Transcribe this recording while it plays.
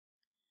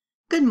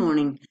Good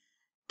morning.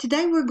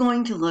 Today we're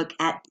going to look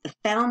at the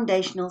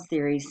foundational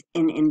theories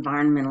in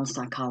environmental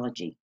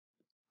psychology.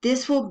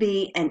 This will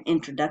be an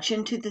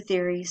introduction to the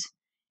theories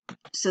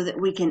so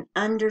that we can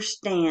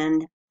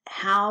understand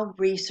how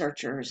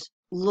researchers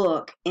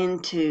look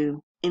into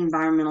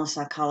environmental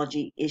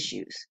psychology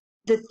issues.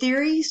 The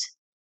theories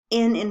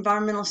in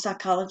environmental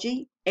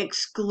psychology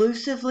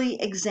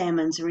exclusively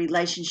examines the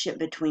relationship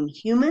between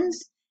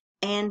humans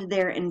and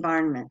their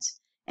environments.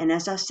 And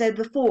as I said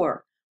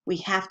before, we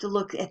have to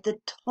look at the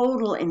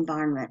total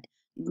environment,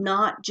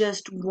 not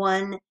just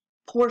one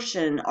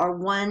portion or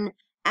one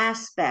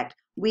aspect.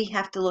 We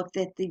have to look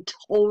at the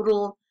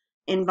total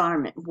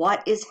environment.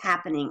 What is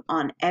happening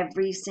on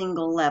every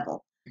single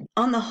level?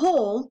 On the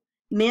whole,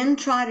 men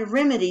try to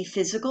remedy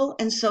physical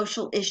and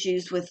social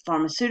issues with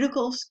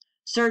pharmaceuticals,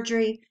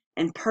 surgery,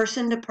 and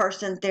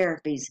person-to-person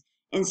therapies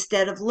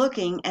instead of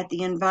looking at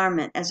the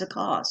environment as a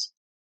cause.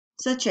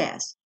 Such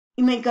as,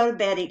 you may go to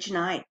bed each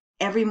night.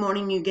 Every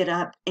morning you get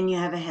up and you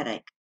have a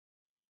headache.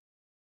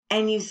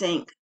 And you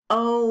think,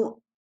 oh,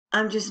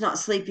 I'm just not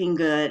sleeping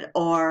good,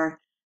 or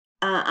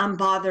I'm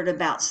bothered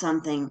about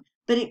something.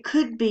 But it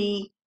could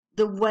be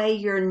the way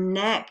your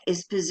neck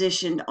is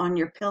positioned on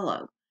your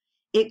pillow.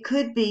 It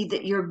could be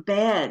that your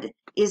bed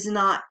is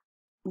not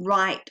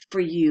right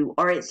for you,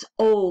 or it's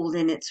old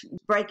and it's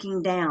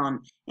breaking down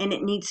and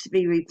it needs to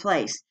be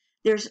replaced.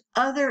 There's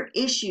other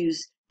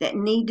issues that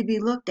need to be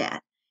looked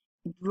at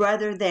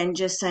rather than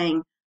just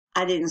saying,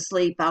 I didn't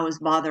sleep, I was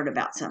bothered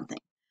about something.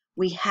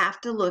 We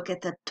have to look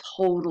at the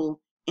total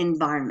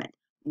environment.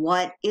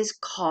 What is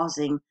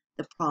causing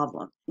the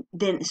problem?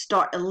 Then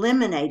start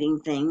eliminating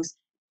things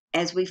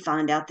as we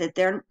find out that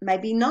they're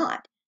maybe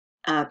not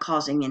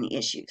causing any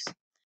issues.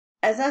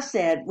 As I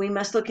said, we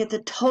must look at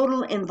the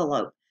total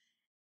envelope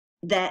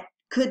that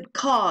could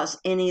cause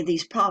any of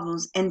these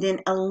problems and then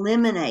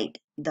eliminate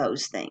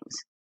those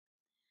things.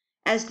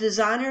 As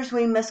designers,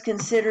 we must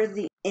consider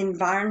the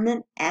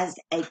environment as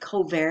a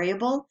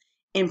covariable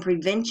in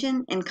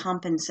prevention and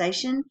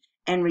compensation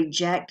and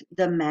reject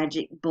the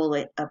magic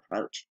bullet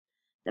approach.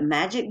 The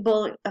magic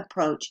bullet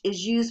approach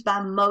is used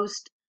by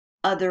most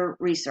other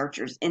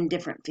researchers in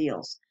different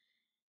fields.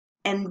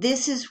 And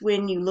this is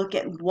when you look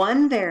at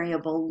one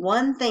variable,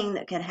 one thing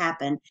that could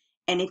happen,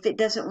 and if it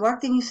doesn't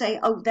work, then you say,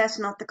 oh, that's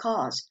not the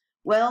cause.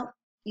 Well,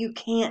 you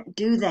can't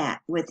do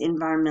that with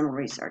environmental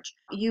research.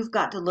 You've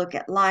got to look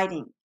at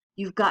lighting.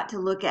 You've got to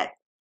look at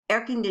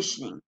air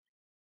conditioning,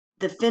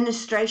 the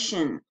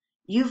fenestration.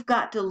 You've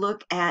got to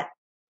look at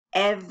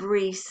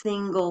every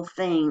single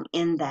thing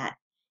in that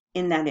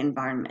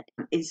environment.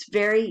 It's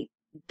very,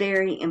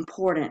 very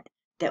important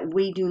that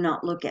we do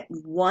not look at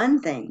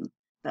one thing,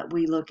 but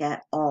we look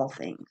at all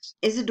things.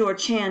 Isadora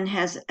Chan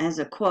has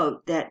a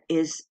quote that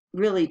is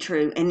really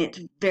true, and it's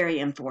very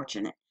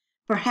unfortunate.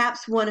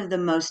 Perhaps one of the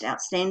most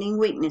outstanding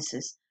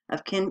weaknesses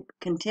of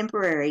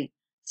contemporary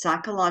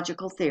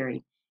psychological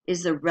theory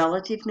is the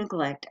relative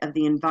neglect of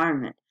the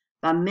environment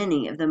by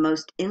many of the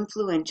most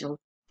influential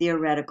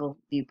theoretical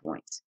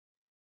viewpoints.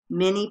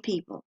 Many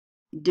people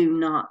do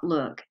not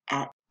look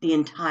at the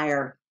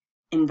entire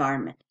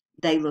environment.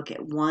 They look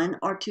at one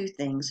or two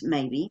things,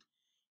 maybe,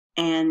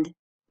 and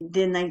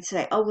then they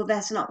say, oh, well,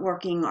 that's not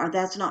working, or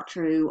that's not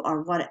true,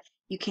 or what.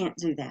 You can't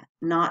do that.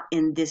 Not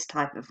in this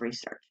type of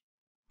research.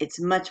 It's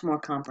much more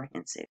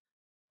comprehensive.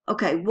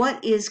 Okay,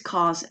 what is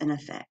cause and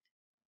effect?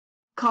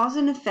 Cause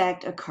and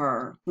effect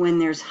occur when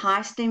there's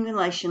high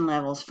stimulation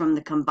levels from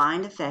the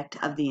combined effect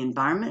of the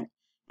environment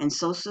and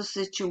social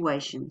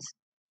situations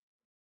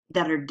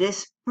that are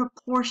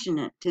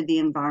disproportionate to the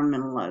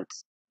environmental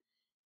loads.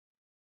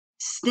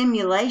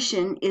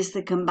 Stimulation is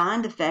the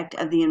combined effect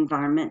of the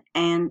environment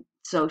and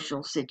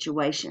social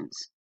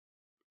situations.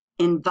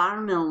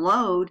 Environmental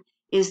load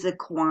is the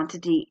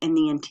quantity and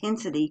the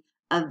intensity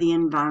of the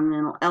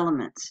environmental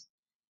elements.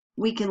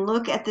 We can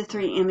look at the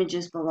three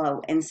images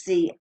below and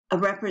see a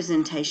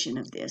representation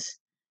of this.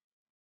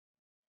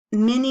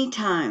 Many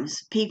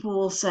times people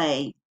will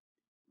say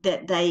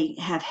that they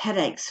have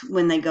headaches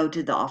when they go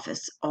to the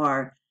office,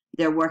 or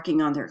they're working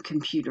on their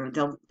computer,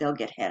 they'll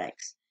get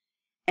headaches.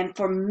 And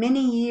for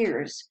many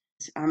years,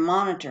 our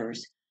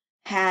monitors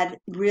had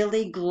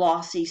really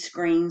glossy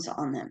screens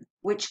on them,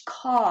 which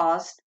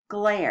caused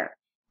glare.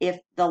 If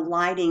the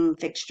lighting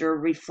fixture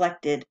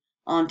reflected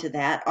onto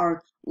that,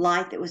 or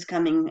light that was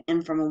coming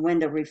in from a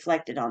window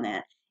reflected on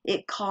that,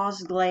 it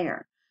caused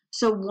glare.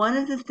 So one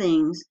of the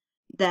things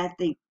that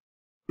the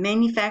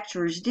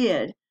manufacturers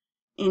did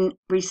in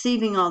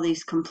receiving all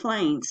these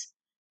complaints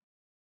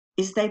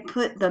is they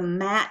put the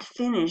matte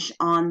finish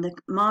on the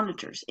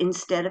monitors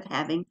instead of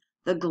having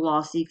the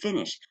glossy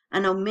finish. I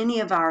know many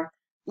of our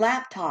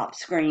laptop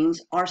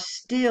screens are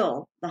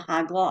still the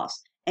high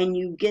gloss, and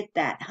you get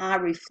that high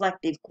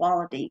reflective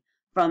quality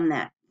from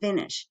that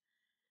finish.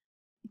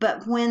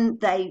 But when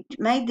they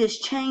made this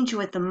change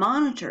with the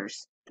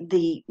monitors,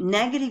 the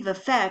negative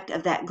effect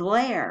of that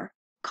glare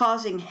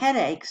causing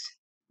headaches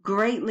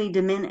greatly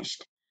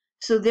diminished.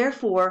 So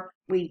therefore,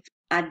 we've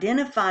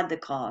identified the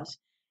cause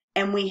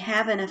and we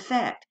have an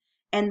effect.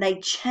 And they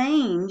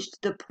changed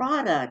the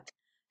product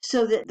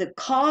so that the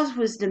cause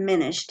was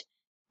diminished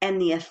and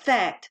the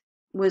effect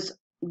was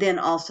then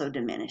also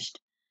diminished.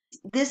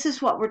 This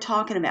is what we're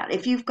talking about.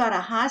 If you've got a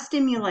high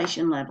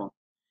stimulation level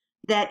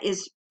that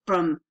is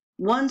from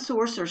one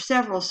source or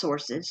several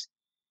sources,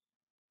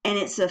 and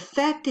it's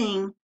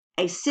affecting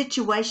a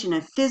situation,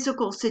 a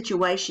physical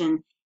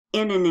situation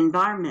in an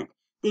environment,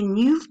 then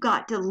you've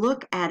got to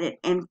look at it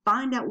and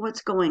find out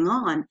what's going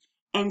on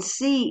and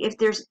see if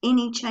there's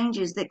any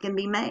changes that can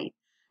be made.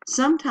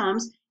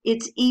 Sometimes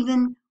it's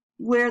even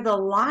where the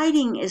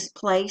lighting is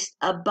placed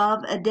above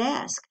a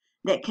desk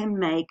that can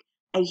make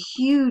a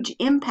huge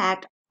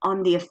impact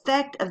on the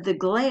effect of the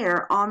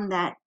glare on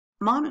that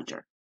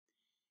monitor.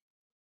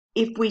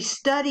 If we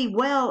study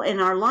well in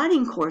our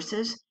lighting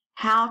courses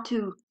how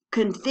to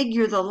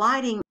configure the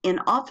lighting in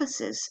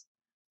offices,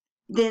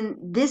 then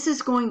this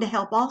is going to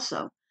help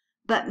also.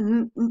 But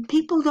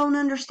people don't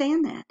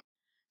understand that.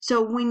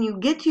 So when you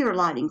get to your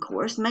lighting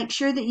course, make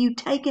sure that you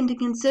take into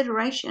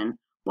consideration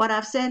what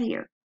I've said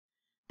here,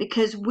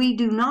 because we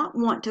do not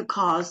want to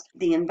cause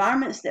the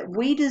environments that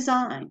we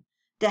design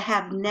to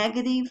have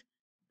negative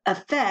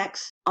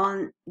effects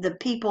on the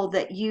people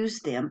that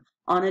use them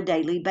on a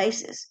daily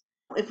basis.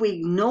 If we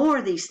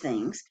ignore these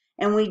things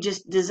and we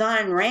just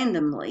design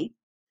randomly,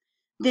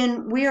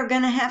 then we are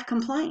going to have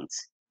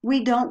complaints.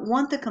 We don't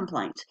want the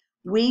complaints.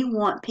 We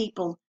want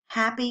people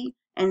happy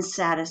and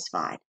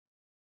satisfied.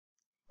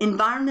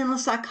 Environmental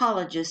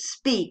psychologists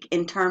speak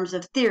in terms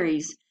of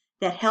theories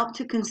that help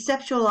to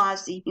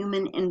conceptualize the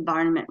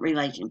human-environment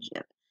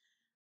relationship.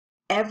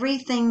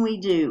 Everything we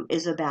do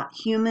is about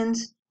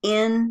humans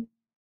in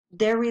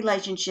their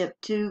relationship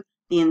to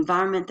the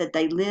environment that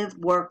they live,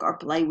 work, or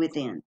play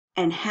within,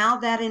 and how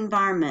that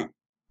environment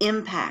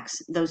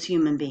impacts those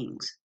human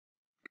beings.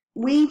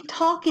 We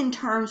talk in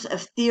terms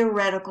of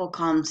theoretical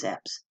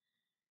concepts.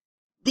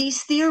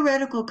 These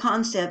theoretical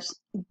concepts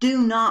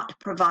do not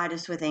provide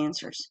us with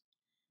answers.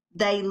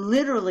 They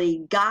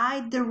literally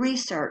guide the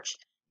research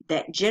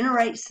that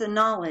generates the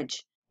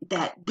knowledge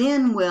that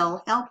then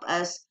will help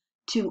us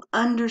to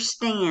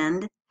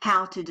understand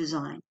how to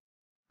design.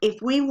 If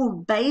we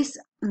will base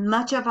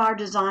much of our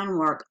design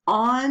work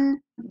on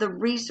the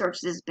research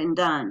that's been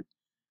done,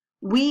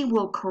 we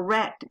will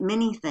correct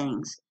many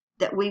things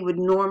that we would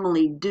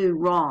normally do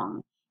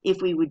wrong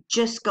if we would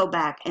just go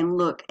back and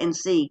look and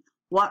see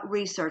what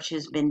research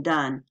has been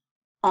done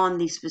on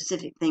these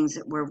specific things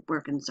that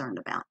we're concerned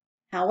about.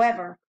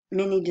 However,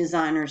 many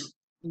designers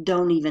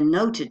don't even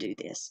know to do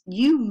this.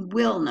 You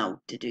will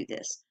know to do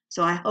this.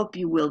 So I hope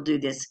you will do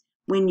this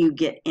when you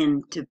get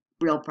into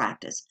real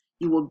practice.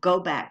 You will go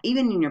back,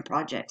 even in your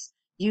projects,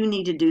 you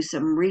need to do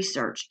some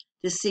research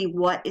to see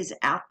what is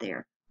out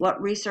there,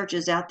 what research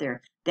is out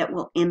there that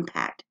will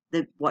impact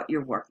what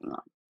you're working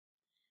on.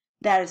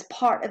 That is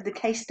part of the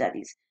case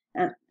studies.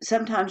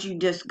 Sometimes you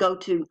just go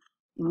to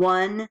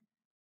one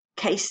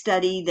case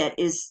study that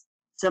is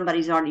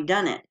somebody's already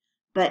done it.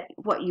 But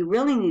what you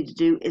really need to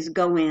do is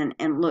go in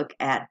and look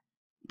at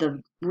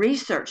the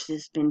research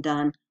that's been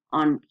done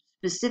on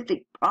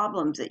specific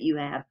problems that you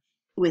have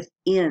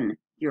within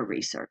your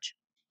research.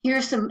 Here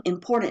are some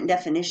important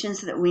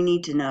definitions that we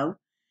need to know.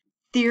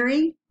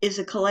 Theory is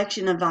a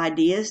collection of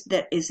ideas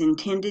that is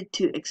intended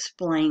to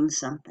explain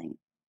something.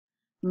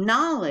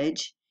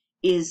 Knowledge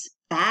is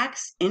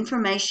facts,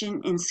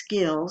 information, and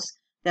skills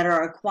that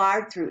are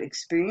acquired through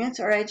experience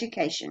or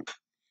education.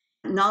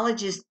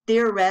 Knowledge is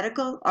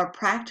theoretical or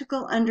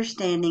practical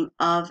understanding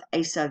of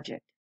a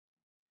subject.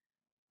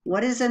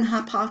 What is an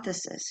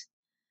hypothesis?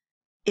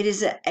 It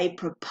is a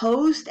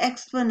proposed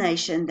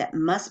explanation that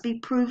must be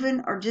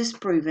proven or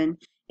disproven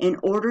in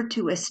order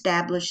to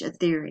establish a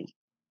theory.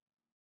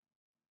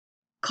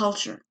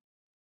 Culture.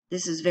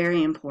 This is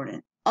very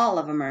important. All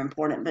of them are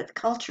important, but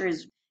culture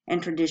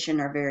and tradition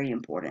are very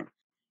important.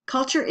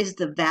 Culture is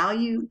the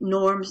value,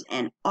 norms,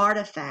 and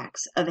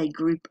artifacts of a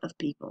group of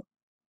people.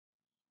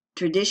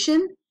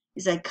 Tradition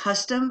is a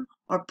custom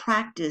or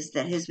practice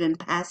that has been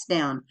passed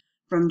down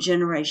from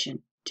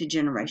generation to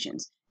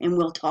generations. And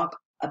we'll talk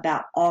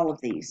about all of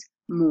these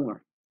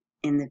more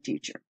in the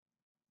future.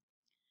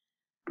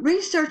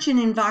 Research in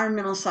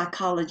environmental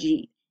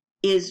psychology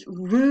is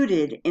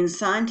rooted in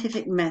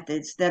scientific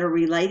methods that are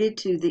related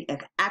to the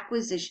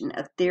acquisition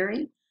of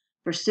theory,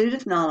 pursuit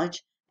of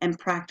knowledge, and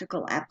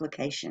practical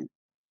application.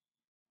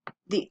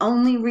 The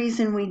only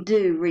reason we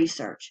do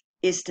research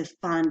is to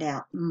find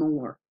out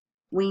more.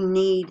 We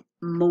need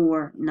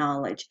more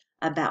knowledge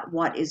about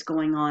what is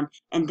going on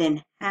and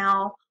then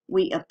how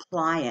we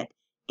apply it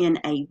in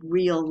a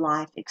real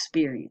life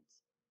experience.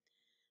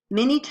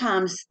 Many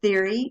times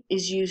theory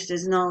is used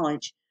as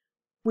knowledge,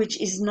 which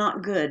is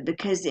not good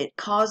because it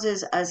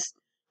causes us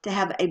to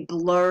have a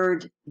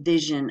blurred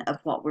vision of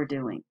what we're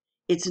doing.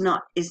 It's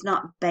not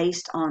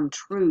based on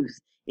truth.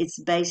 It's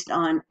based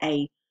on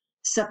a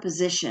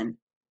supposition,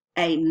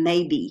 a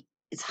maybe.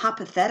 It's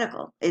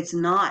hypothetical. It's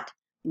not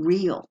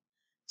real.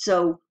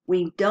 So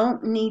we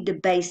don't need to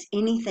base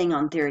anything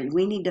on theory.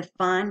 We need to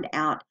find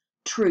out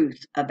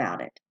truth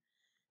about it.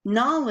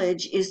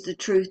 Knowledge is the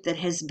truth that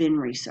has been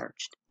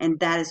researched, and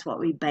that is what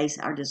we base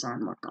our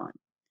design work on.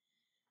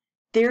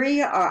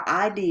 Theory are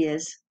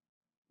ideas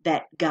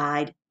that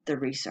guide the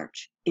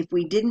research. If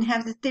we didn't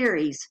have the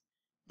theories,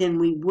 then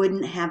we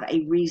wouldn't have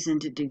a reason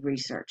to do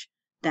research.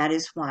 That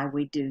is why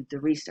we do the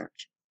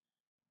research.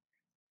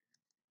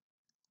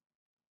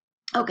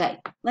 Okay,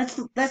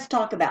 let's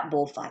talk about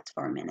bullfights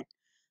for a minute.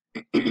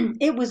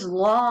 It was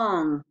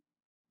long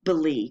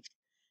believed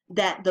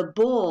that the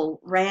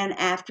bull ran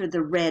after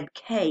the red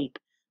cape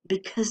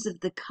because of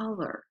the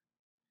color.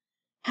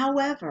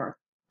 However,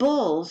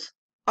 bulls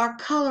are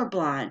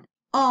colorblind.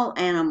 All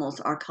animals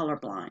are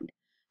colorblind.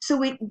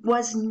 So it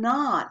was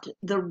not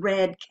the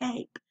red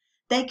cape.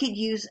 They could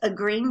use a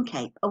green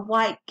cape, a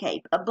white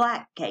cape, a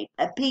black cape,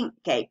 a pink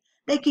cape.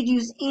 They could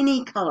use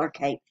any color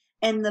cape,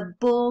 and the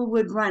bull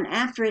would run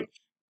after it,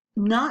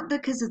 not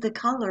because of the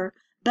color,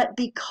 but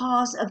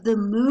because of the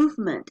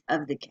movement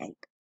of the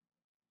cape.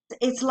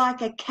 It's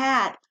like a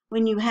cat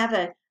when you have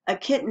a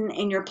kitten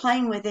and you're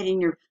playing with it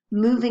and you're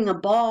moving a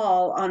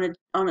ball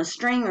on a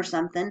string or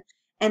something,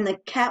 and the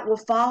cat will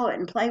follow it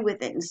and play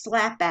with it and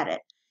slap at it.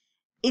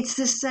 It's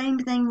the same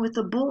thing with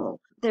the bull.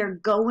 They're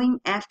going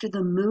after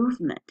the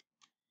movement.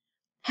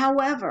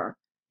 However,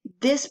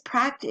 this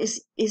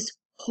practice is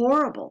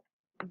horrible.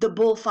 The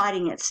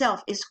bullfighting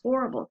itself is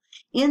horrible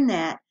in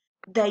that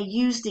they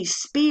use these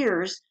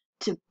spears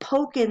to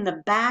poke in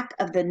the back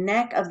of the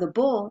neck of the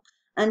bull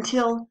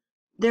until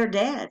they're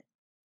dead.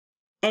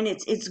 And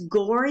it's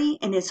gory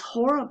and it's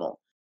horrible.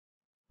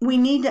 We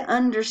need to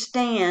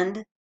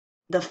understand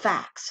the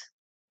facts.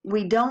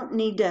 We don't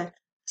need to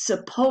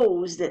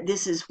suppose that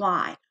this is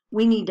why.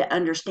 We need to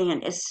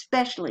understand,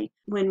 especially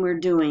when we're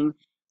doing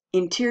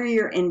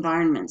interior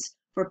environments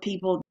for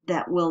people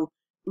that will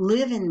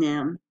live in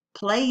them,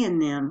 play in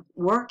them,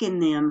 work in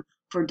them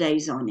for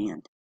days on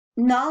end.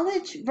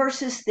 Knowledge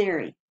versus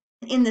theory.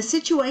 In the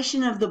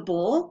situation of the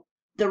bull,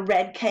 the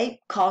red cape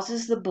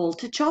causes the bull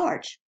to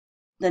charge.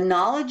 The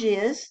knowledge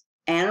is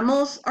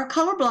animals are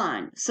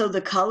colorblind, so the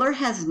color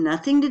has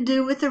nothing to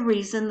do with the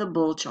reason the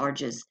bull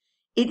charges.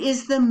 It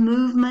is the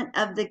movement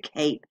of the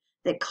cape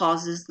that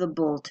causes the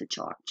bull to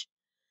charge.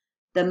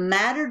 The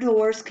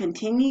matadors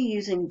continue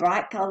using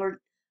bright colored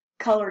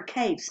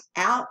capes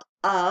out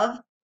of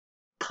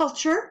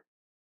culture,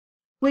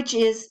 which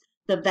is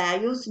the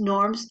values,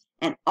 norms,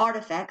 and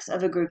artifacts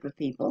of a group of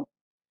people,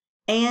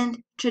 and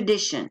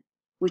tradition,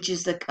 which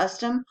is the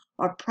custom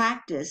or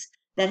practice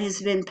that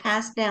has been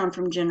passed down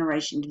from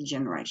generation to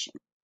generation.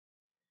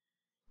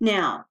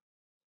 Now,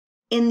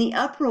 in the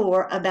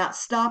uproar about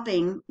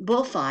stopping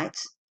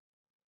bullfights,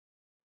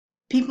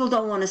 people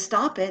don't want to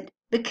stop it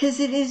because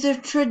it is a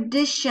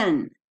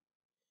tradition.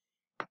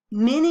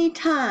 Many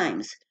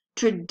times,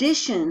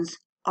 traditions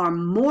are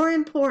more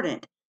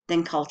important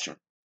than culture.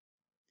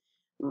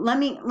 Let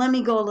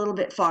me go a little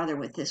bit farther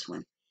with this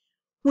one.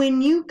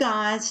 When you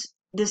guys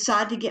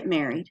decide to get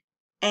married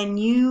and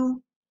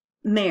you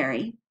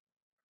marry,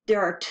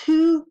 there are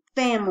two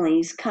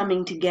families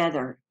coming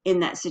together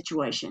in that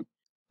situation.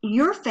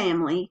 Your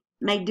family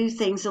may do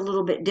things a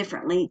little bit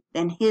differently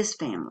than his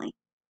family.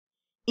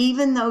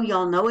 Even though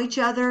y'all know each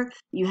other,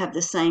 you have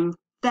the same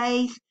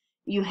faith,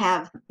 you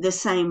have the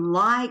same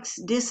likes,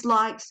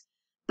 dislikes,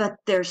 but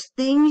there's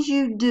things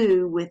you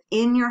do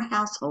within your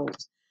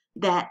households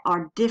that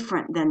are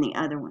different than the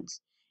other ones.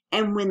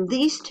 And when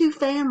these two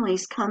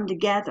families come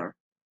together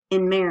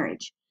in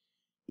marriage,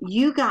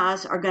 you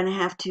guys are going to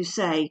have to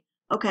say,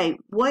 okay,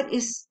 what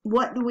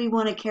do we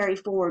want to carry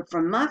forward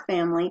from my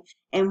family,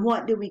 and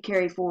what do we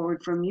carry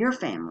forward from your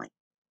family?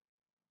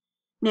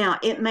 Now,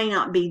 it may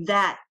not be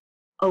that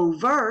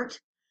overt,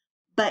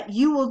 but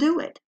you will do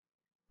it.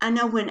 I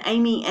know when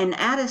Amy and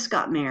Addis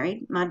got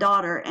married, my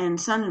daughter and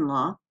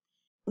son-in-law,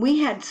 we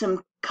had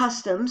some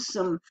customs,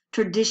 some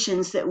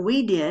traditions that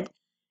we did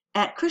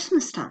at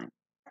Christmas time.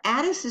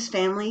 Addis's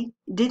family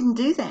didn't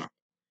do that.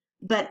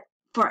 But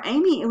for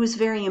Amy, it was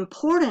very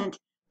important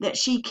that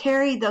she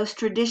carry those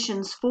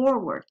traditions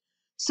forward.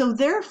 So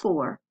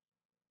therefore,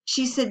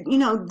 she said,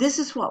 this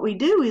is what we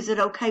do. Is it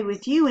okay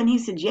with you? And he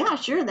said, yeah,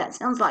 sure, that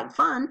sounds like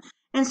fun.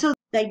 And so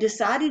they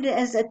decided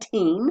as a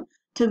team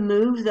to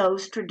move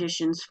those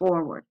traditions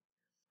forward.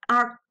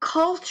 Our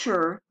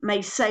culture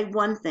may say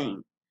one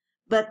thing,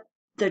 but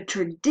the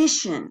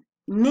tradition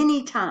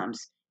many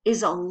times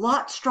is a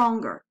lot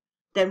stronger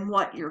than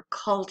what your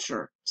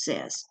culture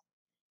says.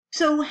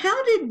 So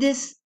how did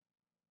this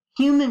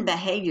human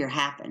behavior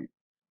happen?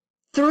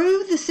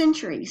 Through the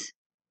centuries,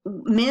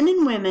 men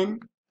and women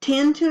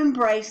tend to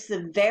embrace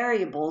the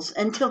variables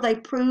until they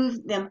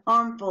prove them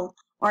harmful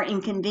or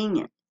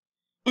inconvenient.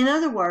 In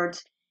other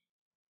words,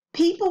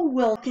 people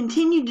will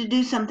continue to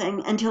do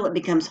something until it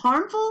becomes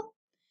harmful.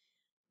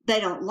 They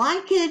don't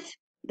like it.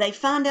 They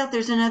find out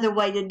there's another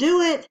way to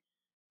do it.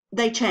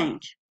 They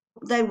change.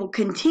 They will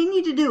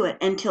continue to do it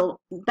until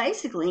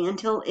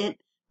it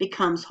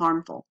becomes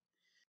harmful.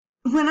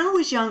 When I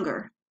was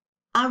younger,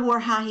 I wore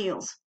high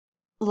heels.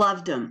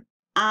 Loved them.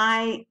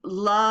 I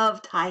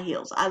loved high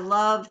heels. I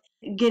loved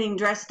getting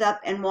dressed up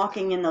and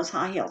walking in those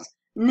high heels.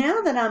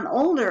 Now that I'm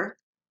older,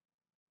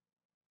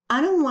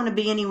 I don't want to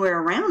be anywhere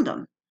around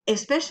them,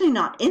 especially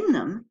not in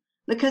them,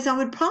 because I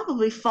would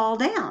probably fall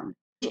down.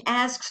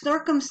 As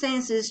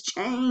circumstances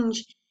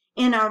change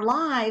in our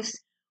lives,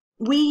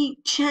 we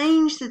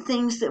change the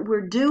things that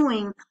we're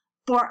doing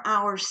for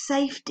our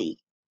safety.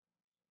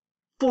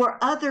 For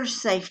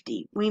others'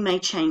 safety, we may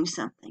change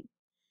something.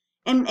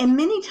 And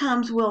many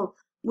times we'll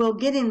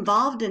get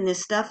involved in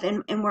this stuff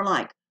and we're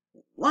like,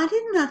 why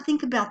didn't I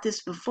think about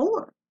this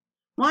before?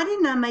 Why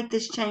didn't I make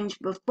this change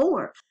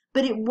before?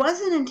 But it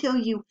wasn't until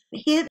you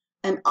hit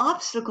an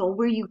obstacle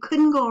where you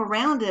couldn't go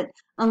around it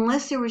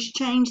unless there was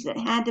change that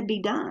had to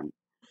be done.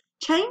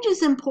 Change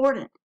is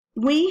important.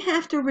 We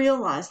have to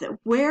realize that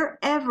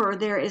wherever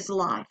there is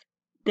life,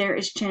 there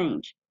is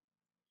change.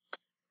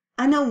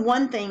 I know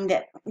one thing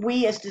that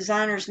we as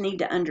designers need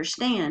to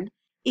understand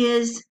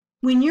is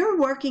when you're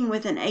working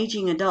with an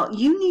aging adult,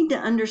 you need to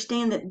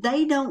understand that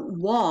they don't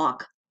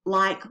walk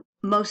like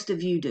most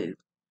of you do.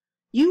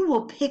 You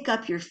will pick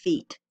up your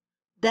feet.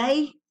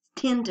 They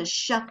tend to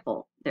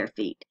shuffle their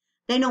feet.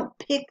 They don't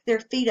pick their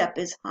feet up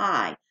as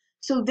high.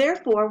 So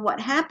therefore, what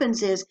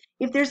happens is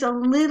if there's a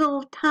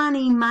little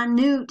tiny,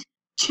 minute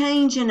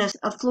change in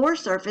a floor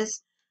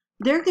surface,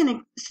 they're going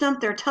to stump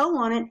their toe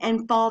on it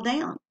and fall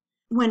down.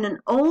 When an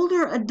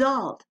older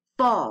adult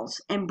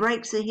falls and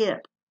breaks a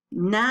hip,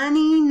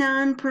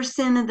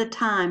 99% of the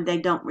time they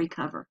don't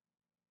recover.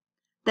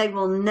 They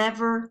will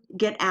never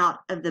get out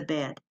of the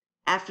bed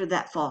after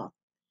that fall.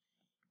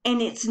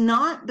 And it's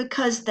not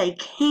because they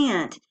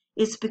can't,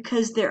 it's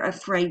because they're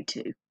afraid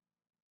to.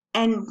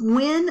 And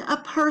when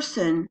a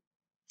person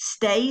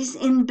stays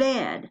in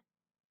bed,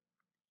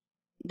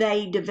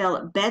 they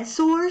develop bed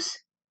sores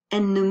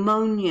and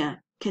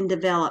pneumonia can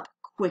develop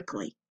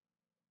quickly.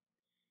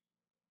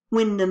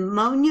 When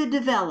pneumonia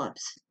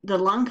develops, the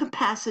lung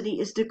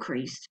capacity is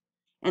decreased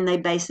and they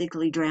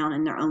basically drown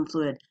in their own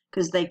fluid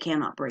because they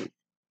cannot breathe.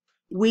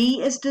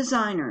 We as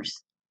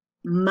designers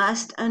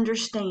must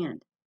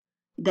understand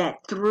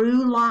that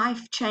through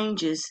life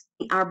changes,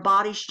 our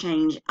bodies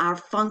change, our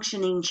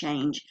functioning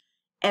change,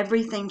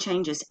 everything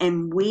changes.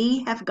 And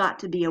we have got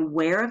to be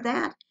aware of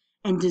that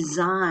and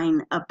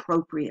design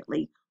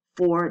appropriately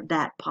for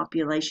that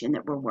population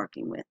that we're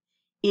working with.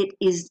 It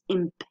is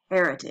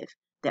imperative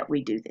that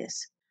we do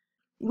this.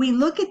 We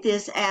look at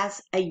this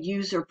as a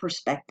user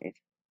perspective.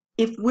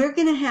 If we're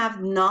going to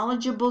have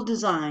knowledgeable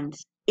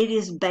designs, it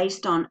is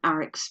based on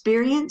our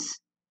experience,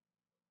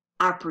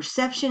 our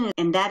perception,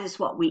 and that is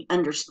what we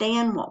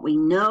understand, what we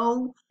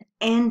know,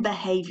 and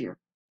behavior.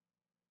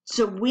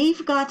 So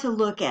we've got to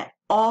look at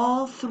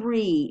all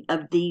three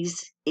of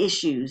these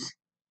issues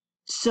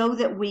so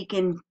that we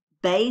can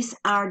base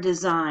our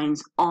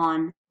designs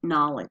on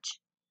knowledge.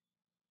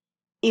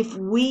 If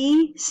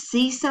we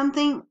see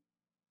something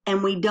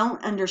and we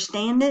don't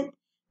understand it,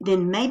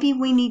 then maybe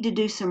we need to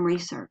do some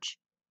research.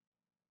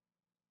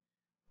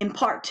 In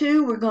part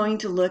 2, we're going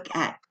to look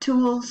at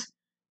tools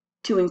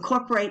to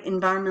incorporate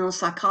environmental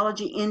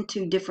psychology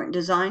into different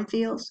design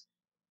fields,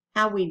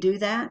 how we do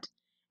that,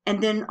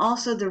 and then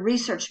also the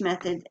research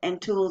methods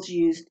and tools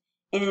used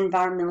in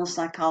environmental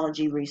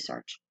psychology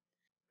research.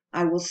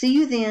 I will see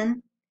you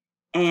then,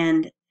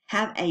 and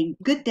have a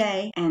good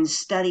day and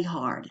study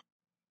hard.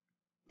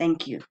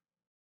 Thank you.